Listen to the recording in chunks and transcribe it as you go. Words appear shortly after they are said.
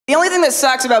The only thing that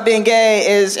sucks about being gay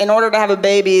is in order to have a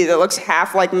baby that looks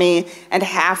half like me and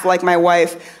half like my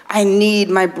wife, I need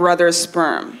my brother's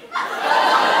sperm.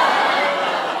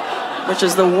 Which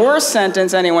is the worst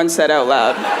sentence anyone said out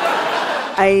loud.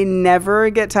 I never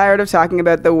get tired of talking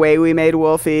about the way we made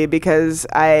Wolfie because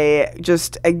I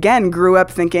just, again, grew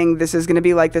up thinking this is going to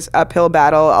be like this uphill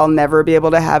battle. I'll never be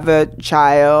able to have a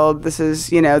child. This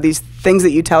is, you know, these things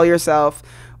that you tell yourself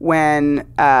when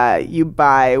you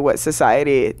buy what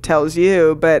society tells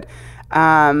you. But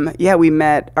yeah, we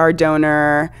met our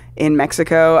donor in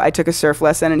Mexico. I took a surf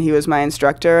lesson and he was my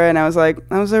instructor. And I was like,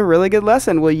 that was a really good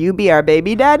lesson. Will you be our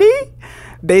baby daddy?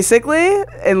 Basically,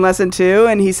 in lesson 2.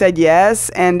 And he said yes.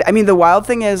 And I mean, the wild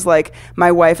thing is, like,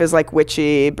 my wife is like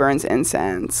witchy, burns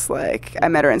incense. Like, I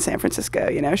met her in San Francisco,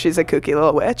 you know, she's a kooky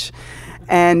little witch.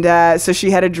 And so she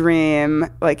had a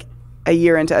dream, like, a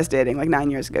year into us dating, like 9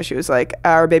 years ago. She was like,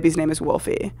 our baby's name is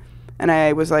Wolfie. And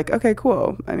I was like, okay,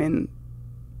 cool. I mean,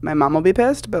 my mom will be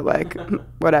pissed, but like,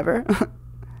 whatever.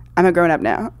 I'm a grown up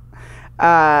now.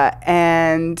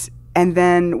 And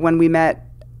then when we met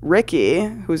Ricky,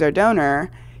 who's our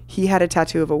donor, he had a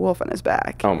tattoo of a wolf on his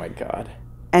back. Oh my God.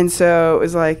 And so it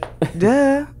was like,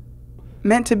 duh,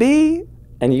 meant to be.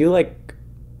 And you like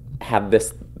had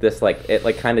this like, it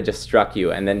like kind of just struck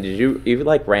you. And then you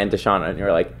like ran to Shauna and you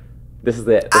were like, this is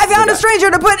it. I found a stranger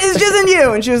to put his jizz in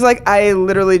you. And she was like, I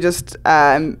literally just,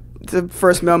 the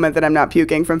first moment that I'm not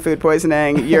puking from food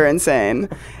poisoning, you're insane.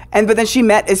 But then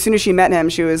as soon as she met him,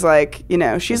 she was like, you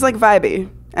know, she's like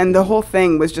vibey. And the whole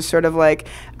thing was just sort of like,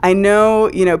 I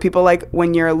know, you know, people like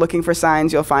when you're looking for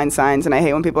signs, you'll find signs. And I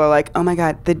hate when people are like, oh my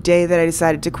God, the day that I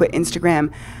decided to quit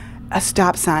Instagram, a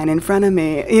stop sign in front of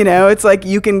me. You know, it's like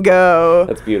you can go.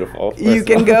 That's beautiful. You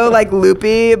can go like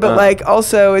loopy, but like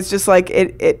also it's just like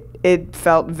it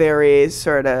felt very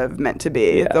sort of meant to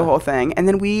be, the whole thing. And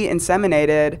then we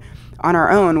inseminated on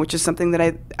our own, which is something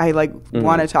that I like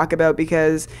want to talk about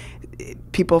because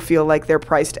people feel like they're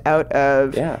priced out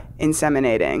of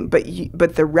inseminating.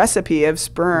 But the recipe of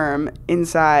sperm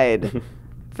inside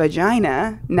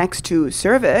vagina next to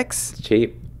cervix. It's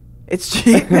cheap. It's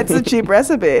cheap. It's a cheap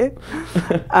recipe.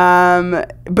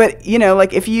 But you know,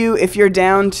 like if you're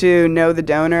down to know the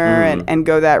donor and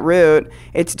go that route,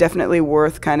 it's definitely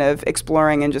worth kind of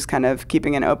exploring and just kind of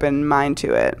keeping an open mind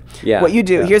to it. Yeah. What you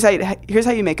do, here's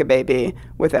how you make a baby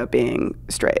without being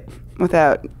straight,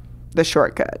 without the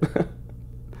shortcut.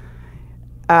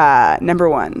 Number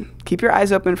 1, keep your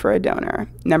eyes open for a donor.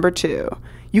 Number 2,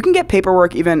 you can get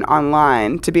paperwork even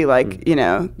online to be like, you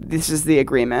know, this is the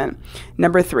agreement.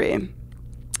 Number 3,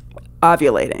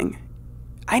 ovulating.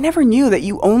 I never knew that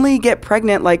you only get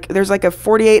pregnant, like there's like a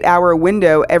 48-hour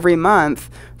window every month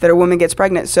that a woman gets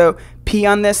pregnant. So pee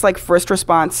on this like first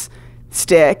response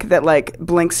stick that like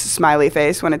blinks smiley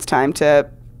face when it's time to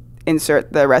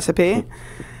insert the recipe.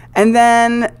 And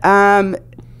then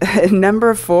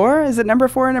number 4, is it number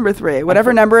 4 or number 3?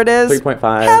 Whatever number it is.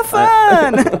 3.5. Have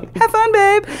fun. Have fun,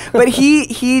 babe. But he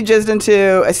jizzed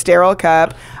into a sterile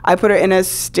cup. I put it in a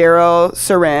sterile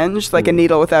syringe, like a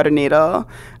needle without a needle.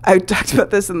 I talked about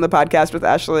this in the podcast with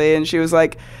Ashley, and she was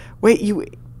like, wait, you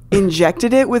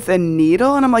injected it with a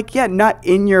needle? And I'm like, yeah, not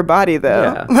in your body, though.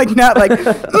 Yeah. Like, not like,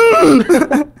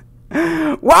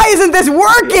 why isn't this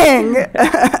working?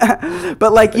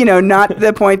 But like, you know, not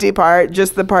the pointy part,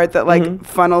 just the part that like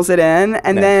funnels it in.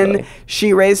 And then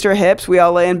she raised her hips. We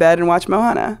all lay in bed and watched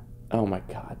Moana. Oh my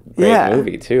God. Great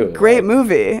movie too. Great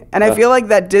movie. And I feel like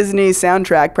that Disney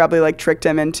soundtrack probably like tricked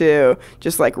him into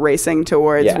just like racing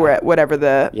towards whatever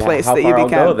the place that you become.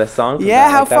 How Far I'll Go, the song. Yeah,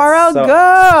 How Far I'll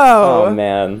Go. Oh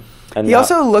man. And he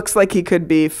also looks like he could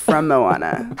be from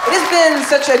Moana. It has been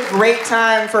such a great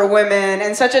time for women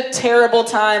and such a terrible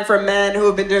time for men who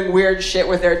have been doing weird shit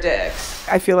with their dicks.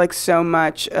 I feel like so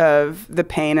much of the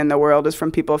pain in the world is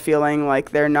from people feeling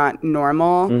like they're not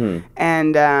normal.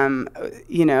 And,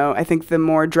 you know, I think the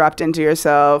more dropped into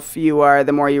yourself you are,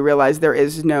 the more you realize there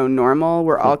is no normal.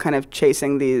 We're all kind of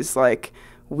chasing these like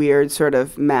weird sort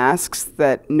of masks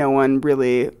that no one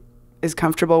really is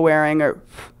comfortable wearing or...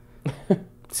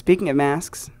 Speaking of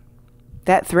masks,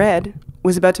 that thread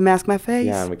was about to mask my face.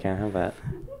 Yeah, we can't have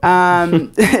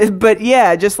that. But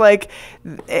yeah, just like,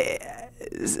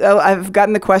 I've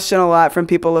gotten the question a lot from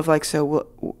people of like, so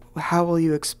how will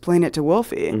you explain it to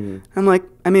Wolfie? I'm like,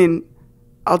 I mean,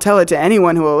 I'll tell it to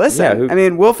anyone who will listen. Yeah, I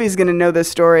mean, Wolfie's going to know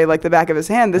this story like the back of his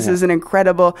hand. This is an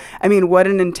incredible, I mean, what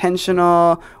an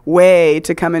intentional way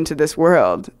to come into this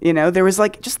world. You know, there was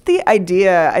like just the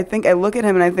idea. I think I look at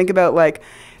him and I think about like,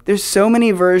 there's so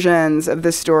many versions of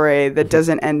this story that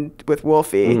doesn't end with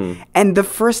Wolfie. And the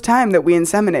first time that we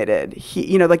inseminated, he,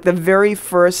 you know, like the very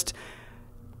first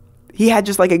he had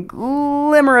just like a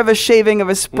glimmer of a shaving of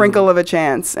a sprinkle of a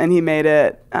chance, and he made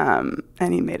it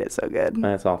so good. And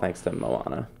it's all thanks to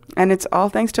Moana. And it's all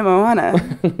thanks to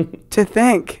Moana. To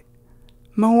think,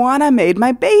 Moana made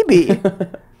my baby.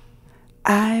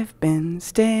 I've been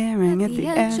staring at the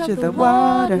edge of the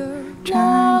water,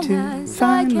 trying to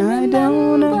find my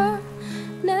donor.